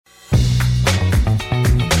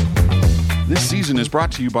This season is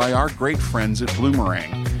brought to you by our great friends at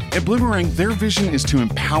Bloomerang. At Bloomerang, their vision is to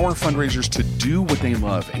empower fundraisers to do what they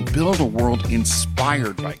love and build a world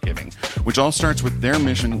inspired by giving, which all starts with their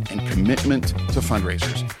mission and commitment to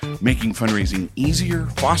fundraisers, making fundraising easier,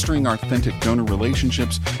 fostering authentic donor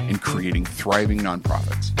relationships, and creating thriving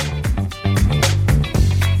nonprofits.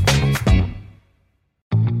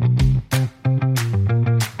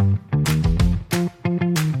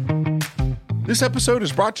 This episode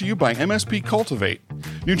is brought to you by MSP Cultivate.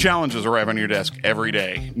 New challenges arrive on your desk every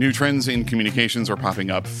day. New trends in communications are popping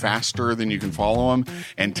up faster than you can follow them,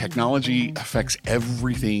 and technology affects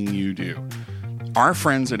everything you do. Our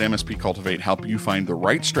friends at MSP Cultivate help you find the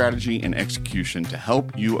right strategy and execution to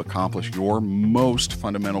help you accomplish your most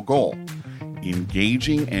fundamental goal,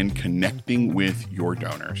 engaging and connecting with your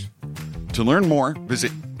donors. To learn more,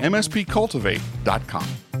 visit mspcultivate.com.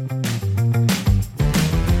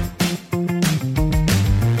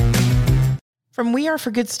 From We Are For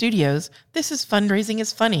Good Studios, this is Fundraising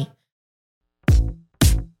is Funny.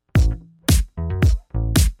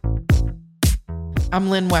 I'm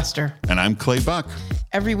Lynn Wester. And I'm Clay Buck.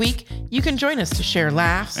 Every week, you can join us to share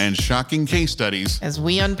laughs and shocking case studies as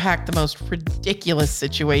we unpack the most ridiculous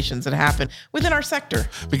situations that happen within our sector.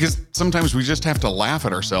 Because sometimes we just have to laugh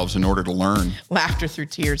at ourselves in order to learn. Laughter through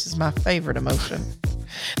tears is my favorite emotion.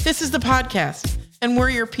 This is the podcast, and we're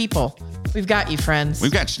your people. We've got you, friends. We've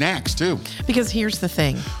got snacks, too. Because here's the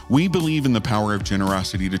thing. We believe in the power of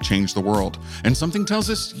generosity to change the world. And something tells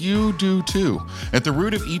us you do, too. At the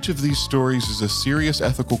root of each of these stories is a serious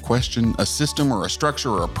ethical question, a system or a structure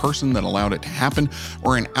or a person that allowed it to happen,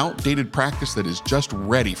 or an outdated practice that is just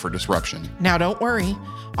ready for disruption. Now, don't worry.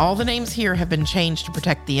 All the names here have been changed to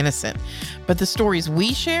protect the innocent. But the stories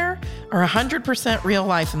we share are 100% real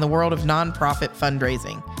life in the world of nonprofit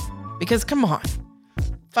fundraising. Because, come on.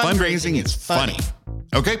 Fundraising is funny.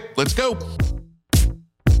 Okay, let's go.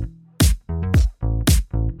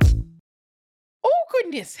 Oh,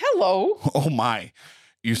 goodness. Hello. Oh, my.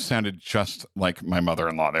 You sounded just like my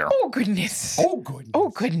mother-in-law there. Oh, goodness. Oh, goodness. Oh,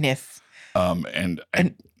 goodness. And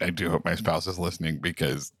I do hope my spouse is listening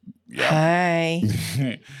because, yeah. Hi.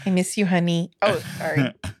 I miss you, honey. Oh,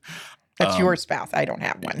 sorry. That's your spouse. I don't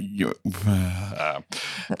have one.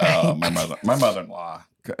 My mother-in-law.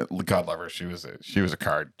 God love her. She was a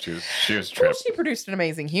card. She was a trip. Well, she produced an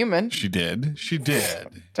amazing human. She did. She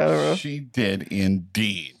did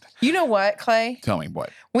indeed. You know what, Clay? Tell me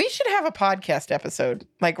what. We should have a podcast episode,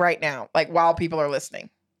 like right now, like while people are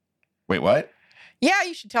listening. Wait, what? Yeah,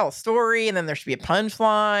 you should tell a story, and then there should be a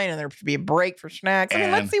punchline, and there should be a break for snacks. I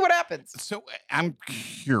mean, let's see what happens. So I'm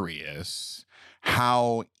curious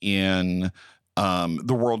how in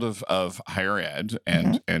the world of higher ed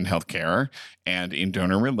and healthcare and in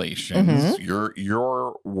donor relations,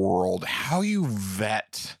 your world, how you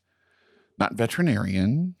vet, not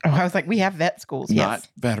veterinarian. Oh, I was like, we have vet schools, not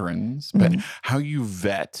veterans, but how you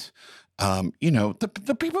vet,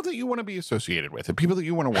 the people that you want to be associated with, the people that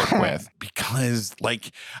you want to work with, because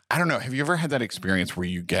like, I don't know, have you ever had that experience where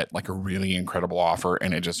you get like a really incredible offer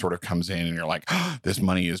and it just sort of comes in and you're like, oh, this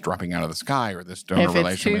money is dropping out of the sky, or this donor relation.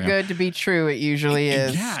 If it's too good to be true, it usually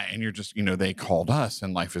is. Yeah. And you're just, they called us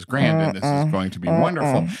and life is grand and this is going to be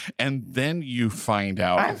wonderful. And then you find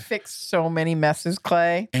out. I've fixed so many messes,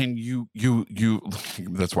 Clay. And you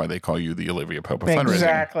that's why they call you the Olivia Pope of fundraising.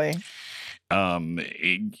 Exactly. And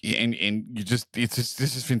you just, this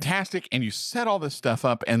is fantastic. And you set all this stuff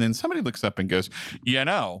up and then somebody looks up and goes,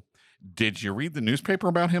 did you read the newspaper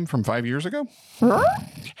about him from 5 years ago? Huh?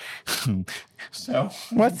 So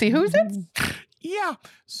let's see, who's it? Yeah.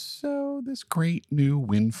 So this great new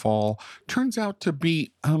windfall turns out to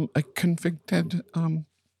be a convicted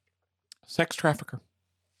sex trafficker.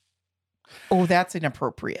 Oh, that's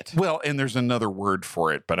inappropriate. Well, and there's another word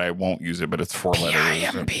for it, but I won't use it, but it's 4 letters.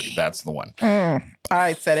 PIMP. That's the one.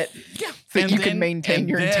 I said it. Yeah. So you can maintain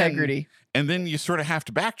your integrity. And then you sort of have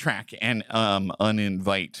to backtrack and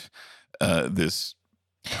uninvite this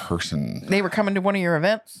person. They were coming to one of your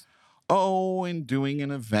events? Oh, and doing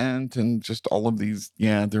an event and just all of these.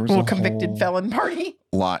 Yeah, there was a convicted felon party.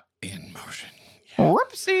 Lot in motion. Yeah.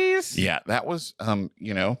 Whoopsies. Yeah, that was, and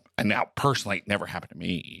now personally, it never happened to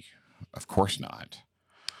me. Of course not.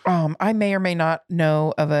 I may or may not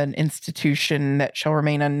know of an institution that shall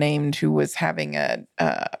remain unnamed who was having an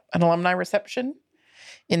alumni reception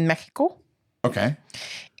in Mexico. Okay.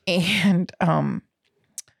 And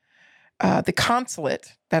the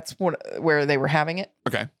consulate, that's where they were having it.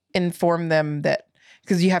 Okay. Informed them that,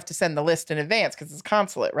 because you have to send the list in advance because it's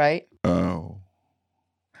consulate, right? Oh.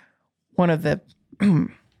 One of the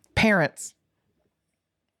parents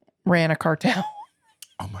ran a cartel.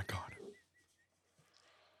 Oh my God.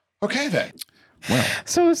 Okay, then. Well.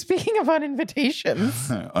 So speaking of uninvitations.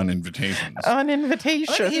 Uninvitations.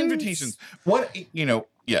 Uninvitations. What,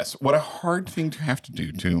 yes, what a hard thing to have to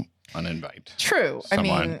do to uninvite. True.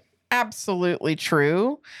 someone. I mean, absolutely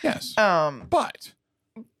true. Yes. But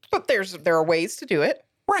there are ways to do it.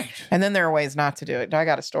 Right. And then there are ways not to do it. I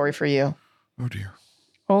got a story for you. Oh, dear.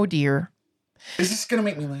 Oh, dear. Is this going to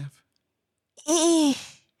make me laugh? Eh.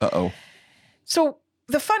 Uh-oh. So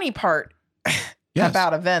the funny part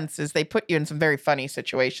about events is they put you in some very funny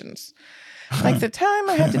situations. Like the time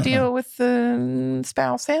I had to deal with the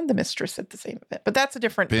spouse and the mistress at the same event. But that's a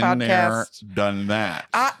different podcast. Been there, done that.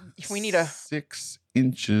 We need a 6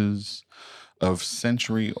 inches of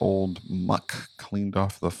century-old muck cleaned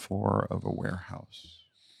off the floor of a warehouse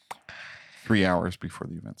 3 hours before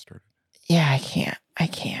the event started. Yeah, I can't.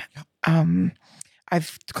 Yep.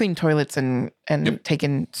 I've cleaned toilets and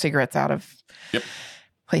taken cigarettes out of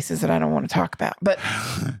places that I don't want to talk about. But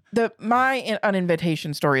my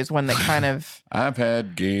uninvitation story is one that kind of... I've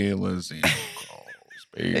had galas in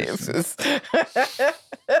spaces.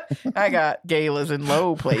 I got galas in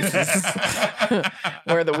low places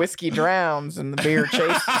where the whiskey drowns and the beer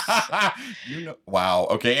chases. Wow.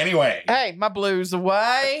 Okay, anyway. Hey, my blues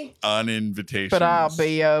away. Uninvitations. But I'll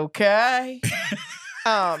be okay.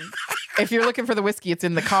 If you're looking for the whiskey, it's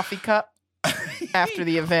in the coffee cup after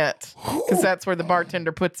the event, because that's where the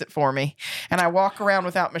bartender puts it for me. And I walk around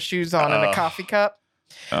without my shoes on in a coffee cup.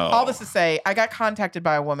 All this to say, I got contacted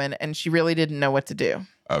by a woman and she really didn't know what to do.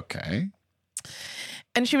 Okay.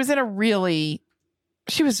 And she was really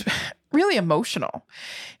emotional.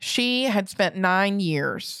 She had spent 9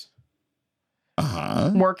 years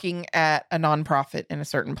working at a nonprofit in a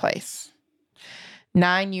certain place.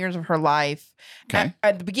 9 years of her life. Okay.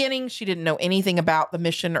 At the beginning, she didn't know anything about the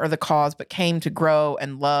mission or the cause, but came to grow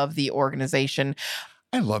and love the organization.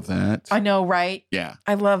 I love that. I know, right? Yeah.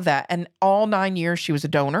 I love that. And all 9 years, she was a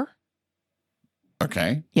donor.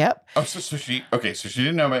 Okay. Yep. Oh, so she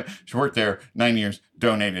didn't know about it. She worked there 9 years,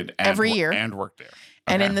 donated every year, and worked there.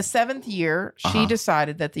 And in the 7th year, she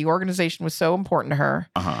decided that the organization was so important to her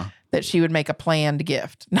that she would make a planned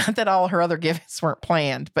gift. Not that all her other gifts weren't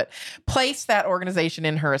planned, but place that organization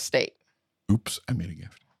in her estate. Oops, I made a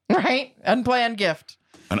gift. Right? Unplanned gift.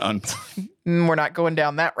 We're not going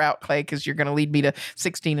down that route, Clay, because you're going to lead me to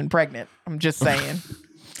 16 and pregnant. I'm just saying.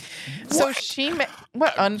 So she made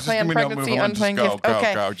unplanned pregnancy, unplanned gift.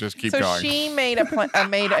 Go, just keep going. So she made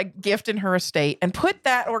a gift in her estate and put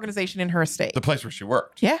that organization in her estate. The place where she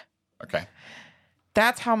worked. Yeah. Okay.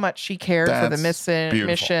 That's how much she cared for the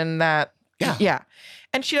mission. Yeah.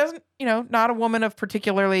 And she doesn't, not a woman of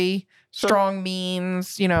particularly strong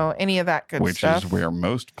means, any of that good stuff. Which is where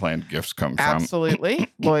most planned gifts come from.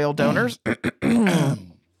 Absolutely. Loyal donors.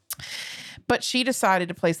 But she decided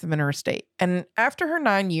to place them in her estate. And after her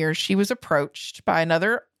 9 years, she was approached by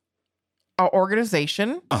another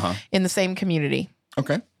organization in the same community.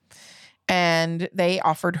 Okay. And they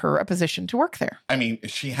offered her a position to work there. I mean,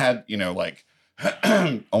 she had,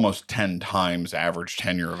 almost 10 times average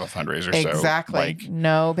tenure of a fundraiser. Exactly. So,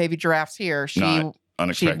 no baby giraffes here. She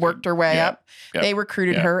worked her way up. Yep. They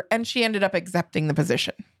recruited her, and she ended up accepting the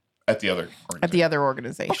position. At the other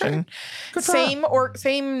organization. Okay.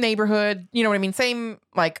 Same neighborhood, you know what I mean? Same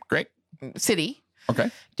great city. Okay.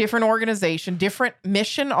 Different organization, different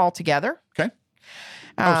mission altogether. Okay.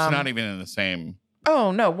 So not even in the same.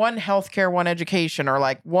 Oh no, one healthcare, one education, or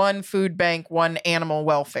one food bank, one animal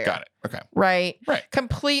welfare. Got it. Okay. Right.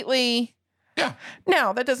 Completely. Yeah.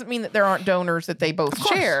 Now, that doesn't mean that there aren't donors that they both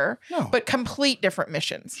share, but complete different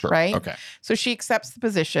missions. Sure. Right. Okay. So she accepts the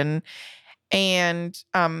position. And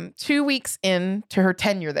 2 weeks into her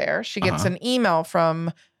tenure there, she gets an email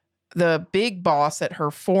from the big boss at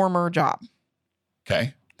her former job.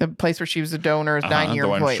 Okay. The place where she was a donor, 9-year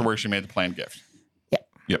employee. Where she made the planned gift.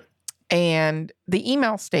 Yep. And the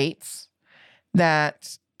email states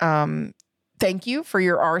that thank you for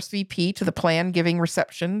your RSVP to the planned giving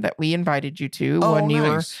reception that we invited you to when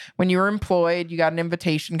you were employed. You got an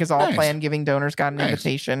invitation because all planned giving donors got an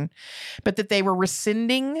invitation, but that they were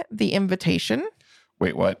rescinding the invitation.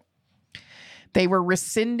 Wait, what? They were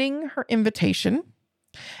rescinding her invitation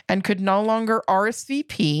and could no longer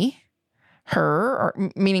RSVP her,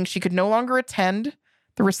 meaning she could no longer attend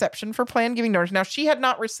the reception for planned giving donors. Now, she had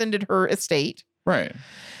not rescinded her estate. Right.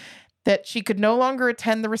 That she could no longer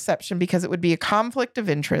attend the reception because it would be a conflict of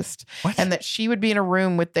interest. What? And that she would be in a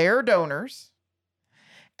room with their donors.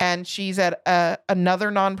 And she's at another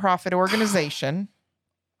nonprofit organization.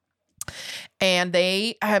 And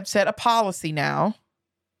they have set a policy now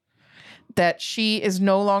that she is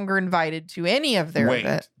no longer invited to any of their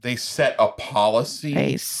events. They set a policy?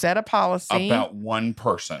 They set a policy. About one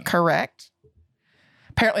person. Correct.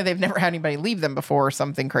 Apparently, they've never had anybody leave them before or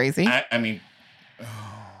something crazy. I mean...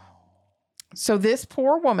 So this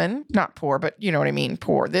poor woman, not poor, but you know what I mean,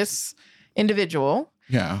 poor, this individual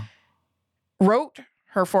wrote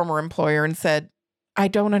her former employer and said, I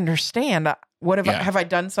don't understand. What have I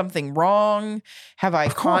done something wrong? Have I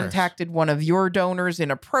contacted one of your donors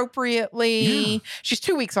inappropriately? Yeah. She's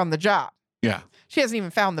 2 weeks on the job. Yeah. She hasn't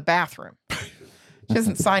even found the bathroom. She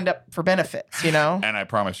hasn't signed up for benefits, you know? And I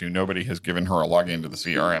promise you, nobody has given her a login to the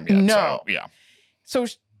CRM yet. No. So,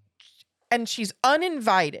 and she's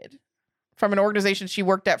uninvited from an organization she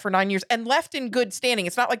worked at for 9 years and left in good standing.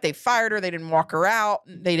 It's not like they fired her. They didn't walk her out.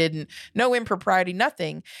 They didn't, no impropriety,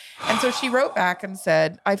 nothing. And so she wrote back and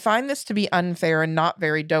said, I find this to be unfair and not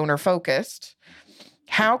very donor focused.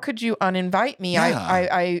 How could you uninvite me?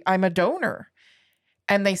 Yeah. I'm a donor.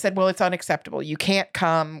 And they said, well, it's unacceptable. You can't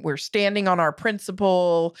come. We're standing on our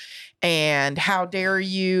principle. And how dare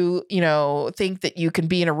you, think that you can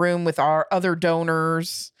be in a room with our other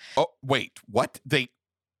donors. Oh, wait, what? They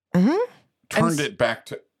turned it back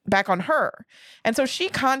on her. And so she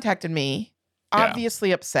contacted me,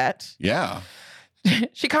 obviously upset. Yeah.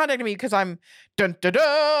 She contacted me because I'm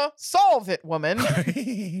solve it, woman.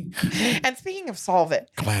 And speaking of solve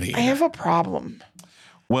it, Gladiator. I have a problem.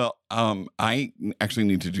 Well, I actually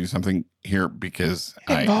need to do something here because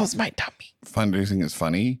it involves my tummy. Fundraising is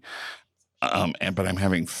funny. But I'm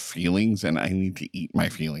having feelings and I need to eat my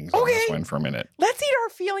feelings on this one for a minute. Let's eat our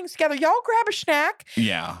feelings together. Y'all grab a snack.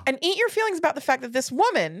 Yeah. And eat your feelings about the fact that this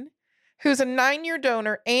woman, who's a 9-year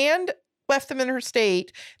donor and left them in her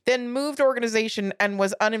state, then moved organization and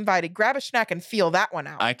was uninvited. Grab a snack and feel that one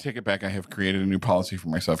out. I take it back. I have created a new policy for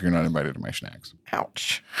myself. You're not invited to my snacks.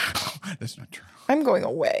 Ouch. That's not true. I'm going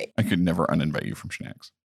away. I could never uninvite you from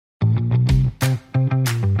snacks.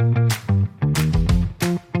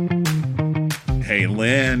 Hey,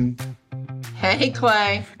 Lynn. Hey,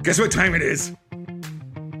 Clay. Guess what time it is?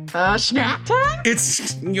 Snack time?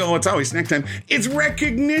 It's always snack time. It's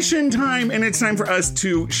recognition time, and it's time for us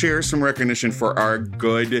to share some recognition for our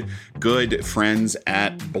good friends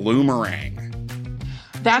at Bloomerang.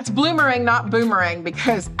 That's Bloomerang, not Boomerang,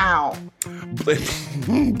 because ow.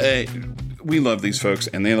 We love these folks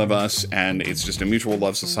and they love us, and it's just a mutual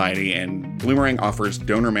love society. And Bloomerang offers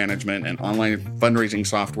donor management and online fundraising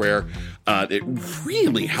software that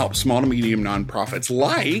really helps small to medium nonprofits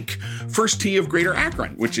like First Tee of Greater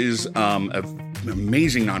Akron, which is an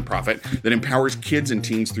amazing nonprofit that empowers kids and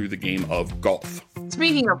teens through the game of golf.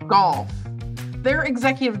 Speaking of golf, their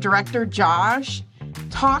executive director, Josh,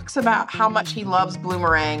 talks about how much he loves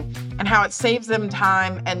Bloomerang and how it saves them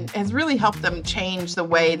time and has really helped them change the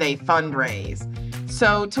way they fundraise.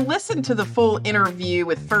 So to listen to the full interview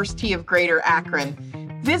with First Tee of Greater Akron,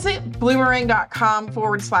 visit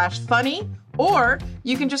bloomerang.com/funny, or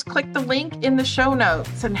you can just click the link in the show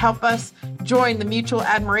notes and help us join the Mutual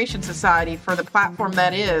Admiration Society for the platform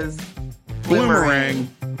that is Bloomerang.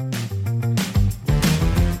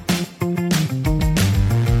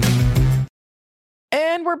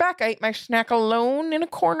 And we're back. I ate my snack alone in a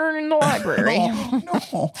corner in the library.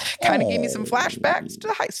 No. Kind of gave me some flashbacks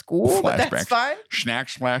to high school, but that's fine.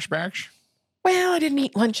 Snacks flashbacks? Well, I didn't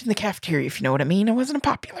eat lunch in the cafeteria, if you know what I mean. I wasn't a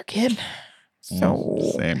popular kid.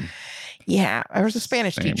 So, same. Yeah, there was a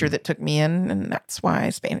Spanish teacher that took me in, and that's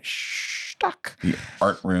why Spanish stuck. The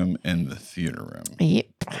art room and the theater room. Yep.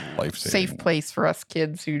 Life-saving. Safe place for us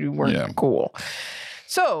kids who weren't cool.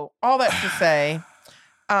 So, all that to say...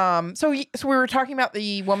 So we were talking about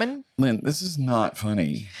the woman. Lynn, this is not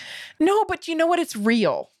funny. No, but you know what? It's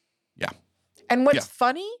real. Yeah. And what's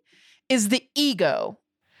funny is the ego.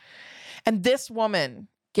 And this woman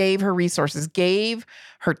gave her resources, gave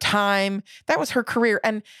her time. That was her career.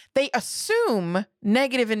 And they assume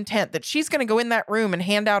negative intent, that she's going to go in that room and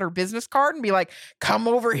hand out her business card and be like, come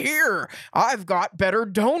over here. I've got better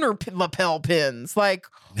donor lapel pins. Like,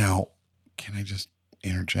 now, can I just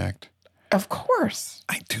interject? Of course.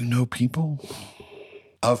 I do know people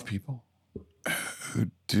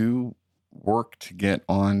who do work to get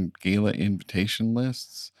on gala invitation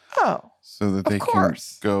lists. Oh, so that they can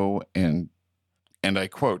go and I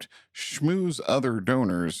quote, schmooze other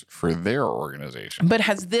donors for their organization. But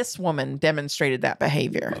has this woman demonstrated that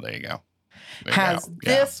behavior? Well, there you go. Has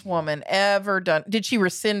this woman ever done, did she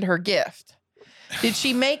rescind her gift? Did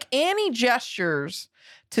she make any gestures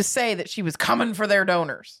to say that she was coming for their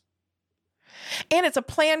donors? And it's a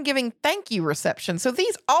plan giving thank you reception. So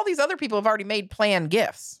all these other people have already made planned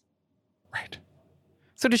gifts. Right.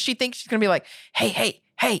 So does she think she's going to be like, hey,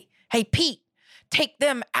 Pete, take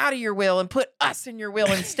them out of your will and put us in your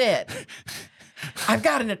will instead. I've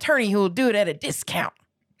got an attorney who will do it at a discount.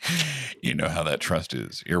 You know how that trust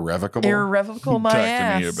is irrevocable? Irrevocable, my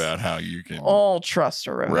ass. Talk to me about how you can all trusts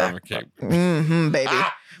are revocable. revocate. Baby.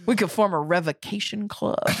 We could form a revocation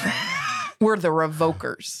club. We're the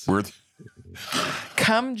revokers.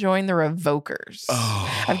 Come join the revokers.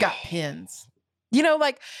 Oh. I've got pins. You know,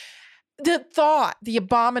 like the thought, the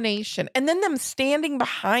abomination, and then them standing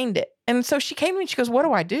behind it. And so she came to me and she goes, what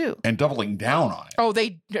do I do? And doubling down on it. Oh,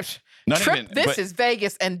 they this is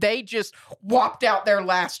Vegas, and they just whopped out their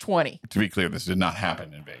last 20. To be clear, this did not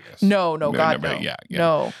happen in Vegas. No, God, no. Yeah.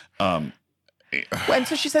 No. And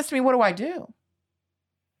so she says to me, what do I do?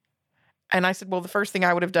 And I said, well, the first thing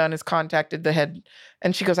I would have done is contacted the head.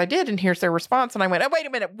 And she goes, I did. And here's their response. And I went, oh, wait a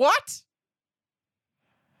minute. What?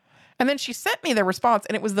 And then she sent me their response.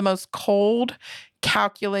 And it was the most cold,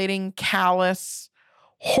 calculating, callous,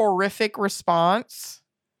 horrific response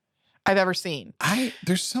I've ever seen.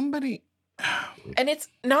 There's somebody. And it's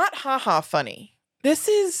not funny. This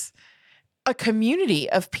is a community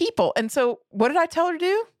of people. And so what did I tell her to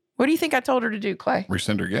do? What do you think I told her to do, Clay?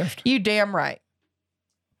 Rescind her gift. You damn right.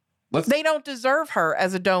 They don't deserve her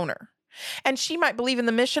as a donor. And she might believe in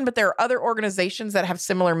the mission, but there are other organizations that have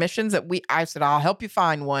similar missions that I said, I'll help you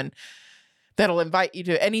find one that'll invite you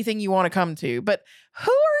to anything you want to come to. But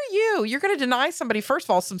who are you? You're going to deny somebody, first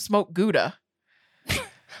of all, some smoked Gouda.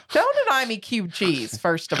 Don't deny me cube cheese,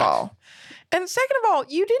 first of all. And second of all,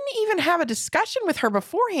 you didn't even have a discussion with her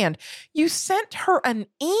beforehand. You sent her an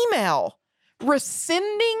email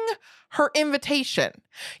rescinding her invitation.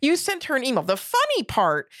 You sent her an email. The funny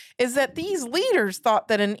part is that these leaders thought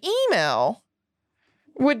that an email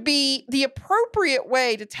would be the appropriate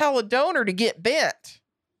way to tell a donor to get bent.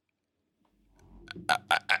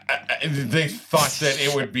 They thought that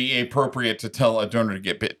it would be appropriate to tell a donor to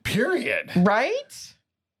get bent, period. Right?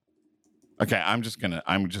 Okay, I'm just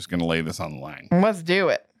gonna lay this on the line. Let's do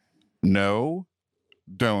it. No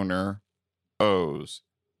donor owes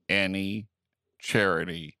any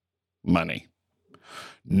charity money.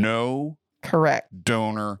 No correct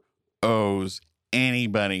donor owes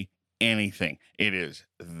anybody anything. It is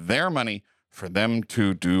their money for them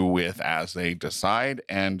to do with as they decide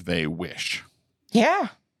and they wish. Yeah.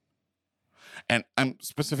 And I'm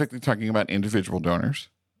specifically talking about individual donors,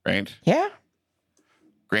 right? Yeah.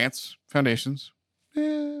 Grants, foundations.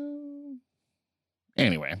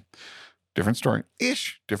 Anyway, different story.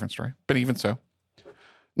 Different story. But even so,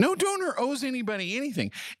 no donor owes anybody anything.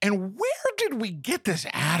 And where did we get this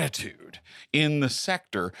attitude in the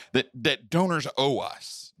sector that donors owe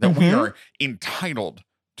us, that we are entitled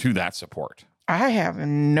to that support? I have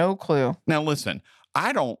no clue. Now, listen,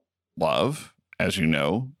 I don't love, as you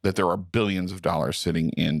know, that there are billions of dollars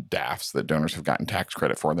sitting in DAFs that donors have gotten tax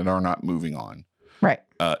credit for that are not moving on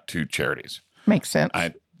to charities. Makes sense.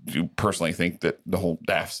 I do personally think that the whole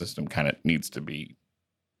DAF system kind of needs to be,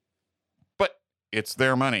 but it's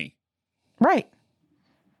their money. Right.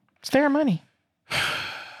 It's their money.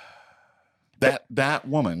 That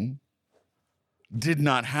woman did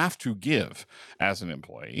not have to give as an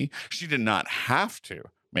employee. She did not have to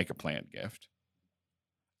make a planned gift.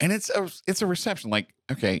 And it's a reception, like,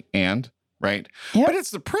 okay, and right. Yep. But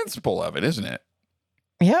it's the principle of it, isn't it?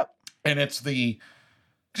 Yep. And it's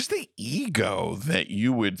just the ego that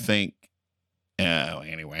you would think,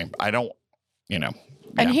 anyway, I don't,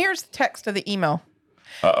 And here's the text of the email.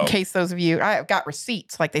 Uh-oh. In case those of you, I've got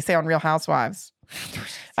receipts like they say on Real Housewives.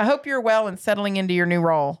 I hope you're well and settling into your new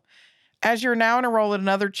role. As you're now enrolled at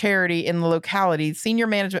another charity in the locality, senior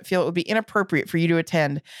management feel it would be inappropriate for you to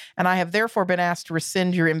attend, and I have therefore been asked to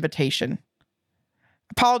rescind your invitation.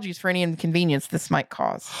 Apologies for any inconvenience this might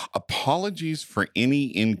cause. Apologies for any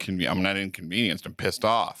inconvenience. I'm not inconvenienced. I'm pissed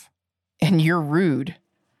off. And you're rude.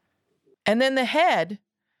 And then the head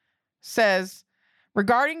says,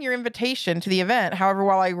 regarding your invitation to the event, however,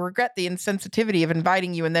 while I regret the insensitivity of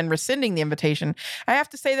inviting you and then rescinding the invitation, I have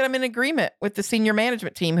to say that I'm in agreement with the senior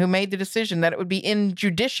management team who made the decision that it would be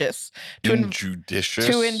injudicious to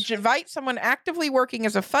invite someone actively working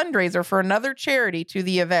as a fundraiser for another charity to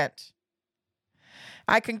the event.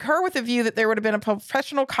 I concur with the view that there would have been a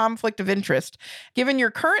professional conflict of interest. Given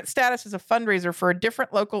your current status as a fundraiser for a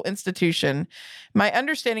different local institution, my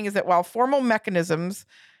understanding is that while formal mechanisms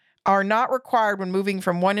are not required when moving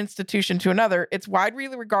from one institution to another, it's widely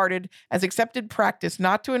regarded as accepted practice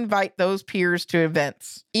not to invite those peers to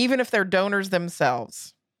events, even if they're donors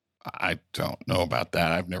themselves. I don't know about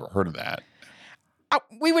that. I've never heard of that.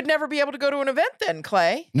 We would never be able to go to an event then,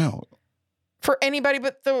 Clay. No. For anybody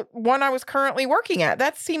but the one I was currently working at.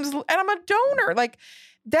 That seems, and I'm a donor. Like,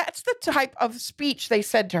 that's the type of speech they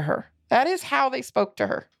said to her. That is how they spoke to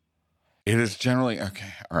her. It is generally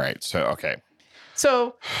okay. All right.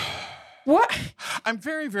 So what? I'm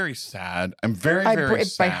very, very sad. I'm very, very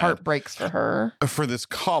sad. My heart breaks for her. For this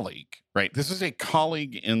colleague, right? This is a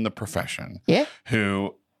colleague in the profession. Yeah.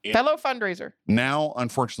 Who fellow fundraiser. Now,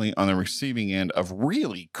 unfortunately, on the receiving end of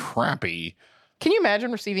really crappy. Can you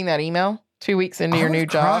imagine receiving that email 2 weeks into your new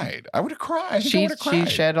job? I would have cried. She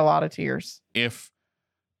shed a lot of tears.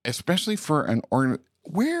 Especially for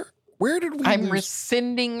where did we? I'm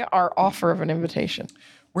rescinding our offer of an invitation.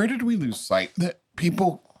 Where did we lose sight that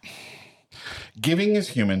people? Giving is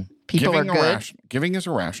human. People are good. Giving is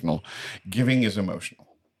irrational. Giving is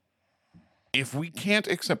emotional. If we can't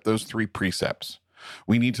accept those 3 precepts,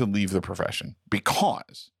 we need to leave the profession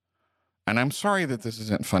because, and I'm sorry that this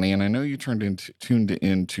isn't funny, and I know you tuned into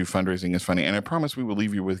fundraising is funny, and I promise we will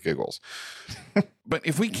leave you with giggles. But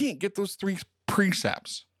if we can't get those 3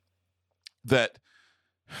 precepts,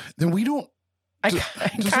 then we don't. I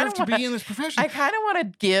deserve to be in this profession. I kind of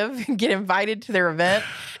want to get invited to their event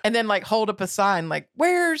and then like hold up a sign like,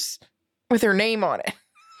 where's with their name on it.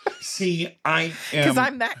 See, I am. Because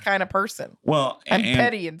I'm that kind of person. Well, I'm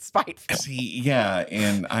petty and spiteful. See, yeah.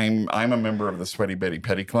 And I'm a member of the Sweaty Betty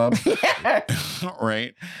Petty Club. Yeah.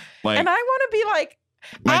 Right? Like, and I want to be like,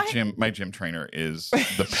 my gym trainer is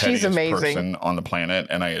the pettiest person on the planet,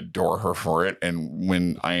 and I adore her for it. And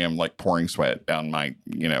when I am like pouring sweat down my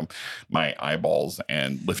eyeballs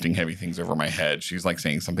and lifting heavy things over my head, she's like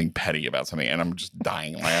saying something petty about something, and I'm just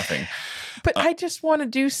dying laughing. But I just want to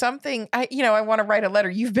do something. I want to write a letter.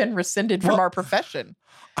 You've been rescinded from our profession.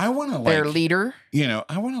 I want to their leader.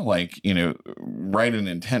 I want to write an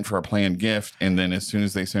intent for a planned gift, and then as soon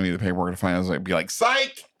as they send me the paperwork to find out, I'd be like,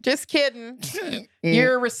 psych. Just kidding.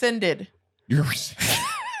 You're rescinded. You're rescinded.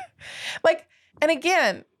 And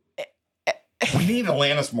again, we need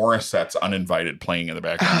Alanis Morissette's Uninvited playing in the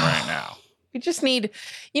background right now. We just need,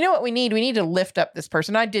 you know what we need? We need to lift up this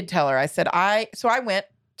person. I did tell her, I said, I went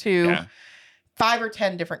to 5 or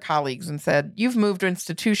 10 different colleagues and said, you've moved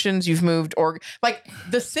institutions, you've moved,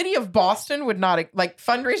 the city of Boston would not,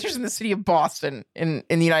 fundraisers in the city of Boston in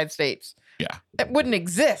the United States. Yeah. It wouldn't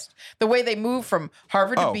exist. The way they move from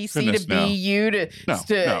Harvard to BC to BU to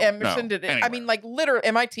Emerson to, anywhere. I mean, literally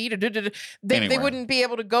MIT to, they wouldn't be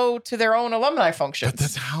able to go to their own alumni functions. But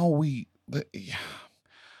that's how we, who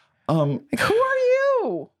are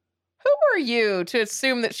you? Who are you to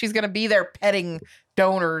assume that she's going to be there petting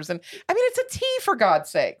donors? And I mean, it's a tea for God's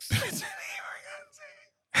sakes.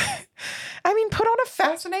 I mean, put on a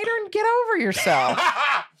fascinator and get over yourself.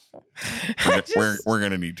 We're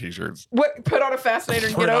going to need t-shirts. Put on a fascinator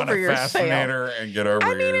and get over yourself. And get over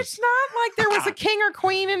I mean, it's not like there was a king or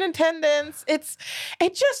queen in attendance. It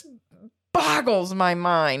just boggles my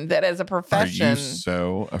mind that as a profession, are you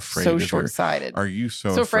so afraid? So short-sighted. Are you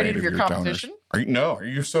so afraid of your competition? Donors? Are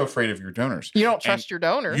you so afraid of your donors? You don't trust your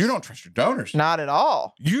donors. You don't trust your donors. Not at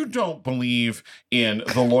all. You don't believe in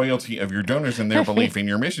the loyalty of your donors and their belief in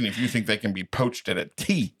your mission if you think they can be poached at a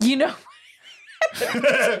tea.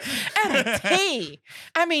 At a tea.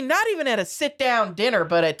 I mean, not even at a sit-down dinner,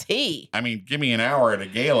 but a tea. I mean, give me an hour at a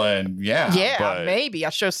gala and maybe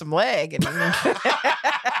I'll show some leg. And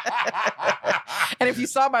and if you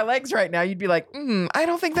saw my legs right now, you'd be like, I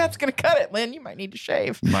don't think that's going to cut it, Lynn. You might need to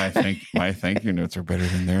shave. My thank you notes are better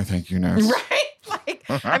than their thank you notes. Right?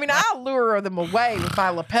 I'll lure them away with my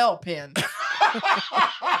lapel pin.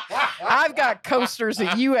 I've got coasters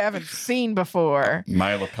that you haven't seen before.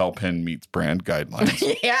 My lapel pin meets brand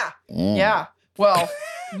guidelines. Yeah. Well,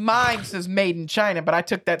 mine says made in China, but I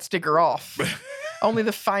took that sticker off. Only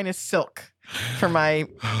the finest silk for my,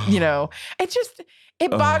 it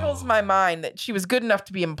boggles my mind that she was good enough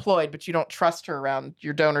to be employed, but you don't trust her around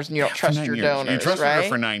your donors and you don't trust your donors. You trusted her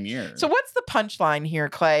for 9 years. So what's the punchline here,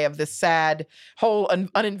 Clay, of this sad whole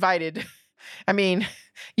uninvited? I mean,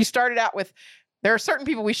 you started out with, there are certain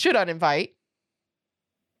people we should uninvite,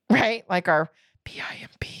 right? Like our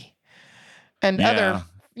PIMP and other,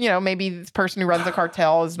 maybe this person who runs the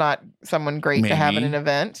cartel is not someone great to have at an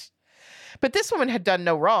event. But this woman had done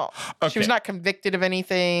no wrong. Okay. She was not convicted of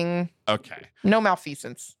anything. Okay. No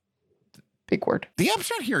malfeasance. Big word. The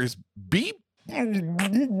upshot here is be kind.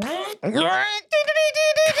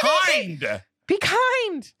 Be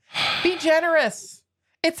kind. Be generous.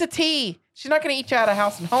 It's a tea. She's not going to eat you out of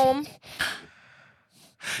house and home.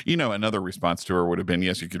 Another response to her would have been,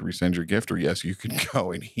 yes, you could resend your gift, or yes, you could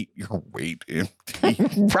go and eat your weight in tea.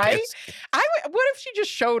 Right? What if she just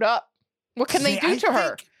showed up? What can they do to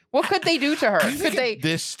her? What could they do to her? Could they? At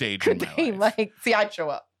this stage, could they I'd show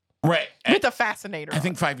up. Right. With a fascinator. I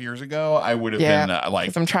think 5 years ago, I would have been like,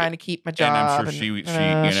 because I'm trying to keep my job. And I'm sure she you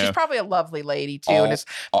know, she's probably a lovely lady too, and is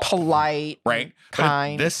polite, right?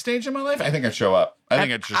 Kind. But at this stage in my life, I think I'd show up.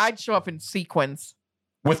 I'd show up in sequins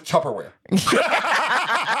with Tupperware.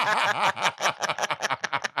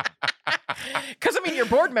 Because I mean, your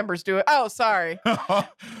board members do it. Oh, sorry. But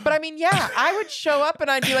I mean, yeah, I would show up and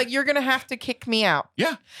I'd be like, you're going to have to kick me out.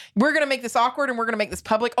 Yeah. We're going to make this awkward and we're going to make this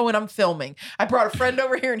public. Oh, and I'm filming. I brought a friend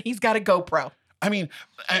over here and he's got a GoPro. I mean,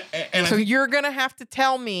 so you're going to have to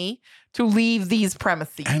tell me to leave these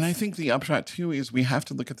premises. And I think the upshot, too, is we have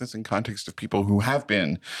to look at this in context of people who have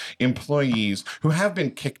been employees, who have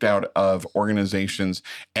been kicked out of organizations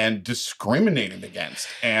and discriminated against.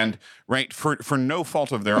 And, right, for no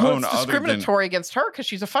fault of their own. It's discriminatory against her because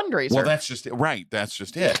she's a fundraiser. Well, that's just it. Right. That's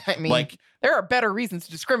just it. I mean, like, there are better reasons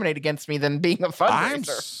to discriminate against me than being a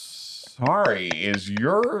fundraiser. Sorry, is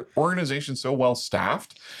your organization so well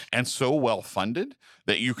staffed and so well funded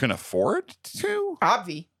that you can afford to?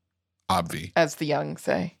 Obvi, as the young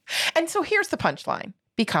say. And so here's the punchline.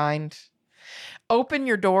 Be kind. Open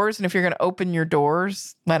your doors. And if you're going to open your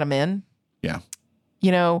doors, let them in. Yeah.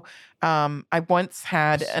 You know, I once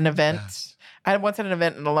had an event. I once had an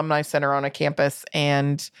event in an alumni center on a campus,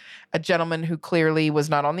 and a gentleman who clearly was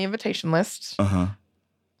not on the invitation list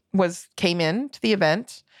came in to the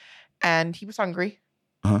event. And he was hungry.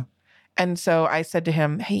 And so I said to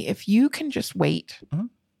him, hey, if you can just wait,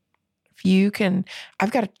 if you can, I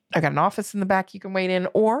got an office in the back you can wait in,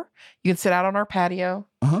 or you can sit out on our patio.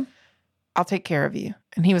 I'll take care of you.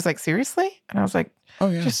 And he was like, seriously? And I was like, oh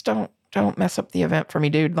yeah, just don't mess up the event for me,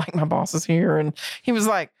 dude. Like, my boss is here. And he was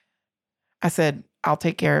like, I said, I'll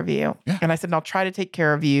take care of you. Yeah. And I said, I'll try to take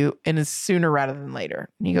care of you, and it's sooner rather than later.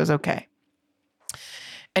 And he goes, okay.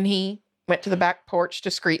 And he went to the back porch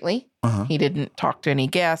discreetly. He didn't talk to any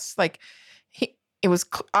guests. Like, it was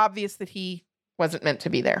obvious that he wasn't meant to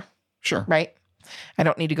be there. Sure. Right? I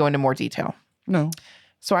don't need to go into more detail. No.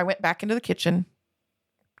 So I went back into the kitchen,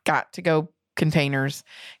 got to go containers,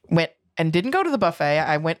 went and didn't go to the buffet.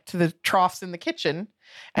 I went to the troughs in the kitchen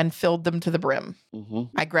and filled them to the brim.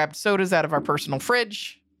 I grabbed sodas out of our personal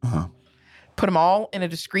fridge, put them all in a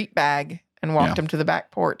discreet bag, and walked them to the back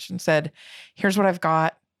porch and said, here's what I've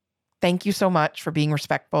got. Thank you so much for being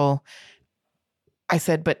respectful. I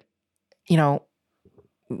said, but, you know,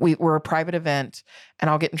 we're a private event and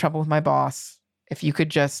I'll get in trouble with my boss. If you could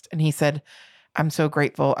just, and he said, I'm so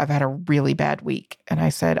grateful. I've had a really bad week. And I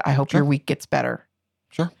said, I hope your week gets better.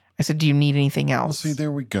 Sure. I said, do you need anything else? Well, see,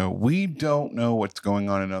 there we go. We don't know what's going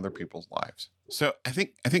on in other people's lives. So I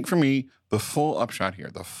think for me, the full upshot here,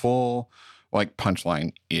 the full like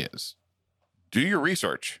punchline is do your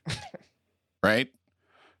research, right?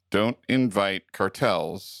 Don't invite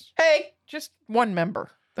cartels. Hey, just one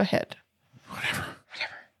member, the head. Whatever.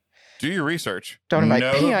 Do your research. Don't invite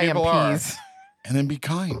know who people are, PIMPs. and then be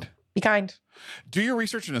kind. Be kind. Do your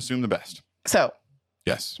research and assume the best. So,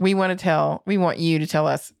 yes. We want you to tell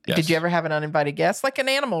us, yes. Did you ever have an uninvited guest? Like an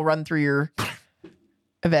animal run through your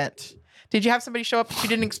event? Did you have somebody show up that you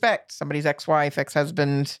didn't expect? Somebody's ex-wife,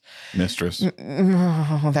 ex-husband. Mistress.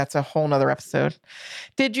 Oh, that's a whole nother episode.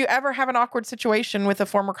 Did you ever have an awkward situation with a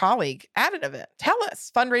former colleague at an event? Tell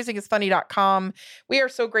us. Fundraisingisfunny.com. We are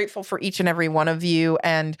so grateful for each and every one of you,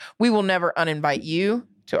 and we will never uninvite you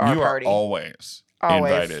to our party. You are always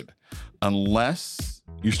invited, unless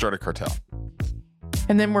you start a cartel.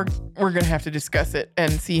 And then we're going to have to discuss it and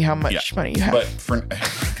see how much money you have. But for...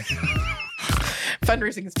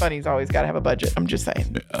 Fundraising is funny. He's always got to have a budget. I'm just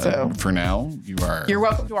saying. So for now, you're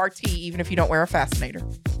welcome to RT, even if you don't wear a fascinator.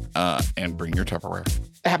 And bring your Tupperware.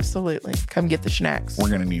 Absolutely. Come get the snacks. We're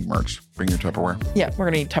going to need merch. Bring your Tupperware. Yeah, we're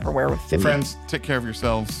going to need Tupperware with 50. Friends, take care of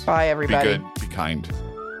yourselves. Bye, everybody. Be good. Be kind.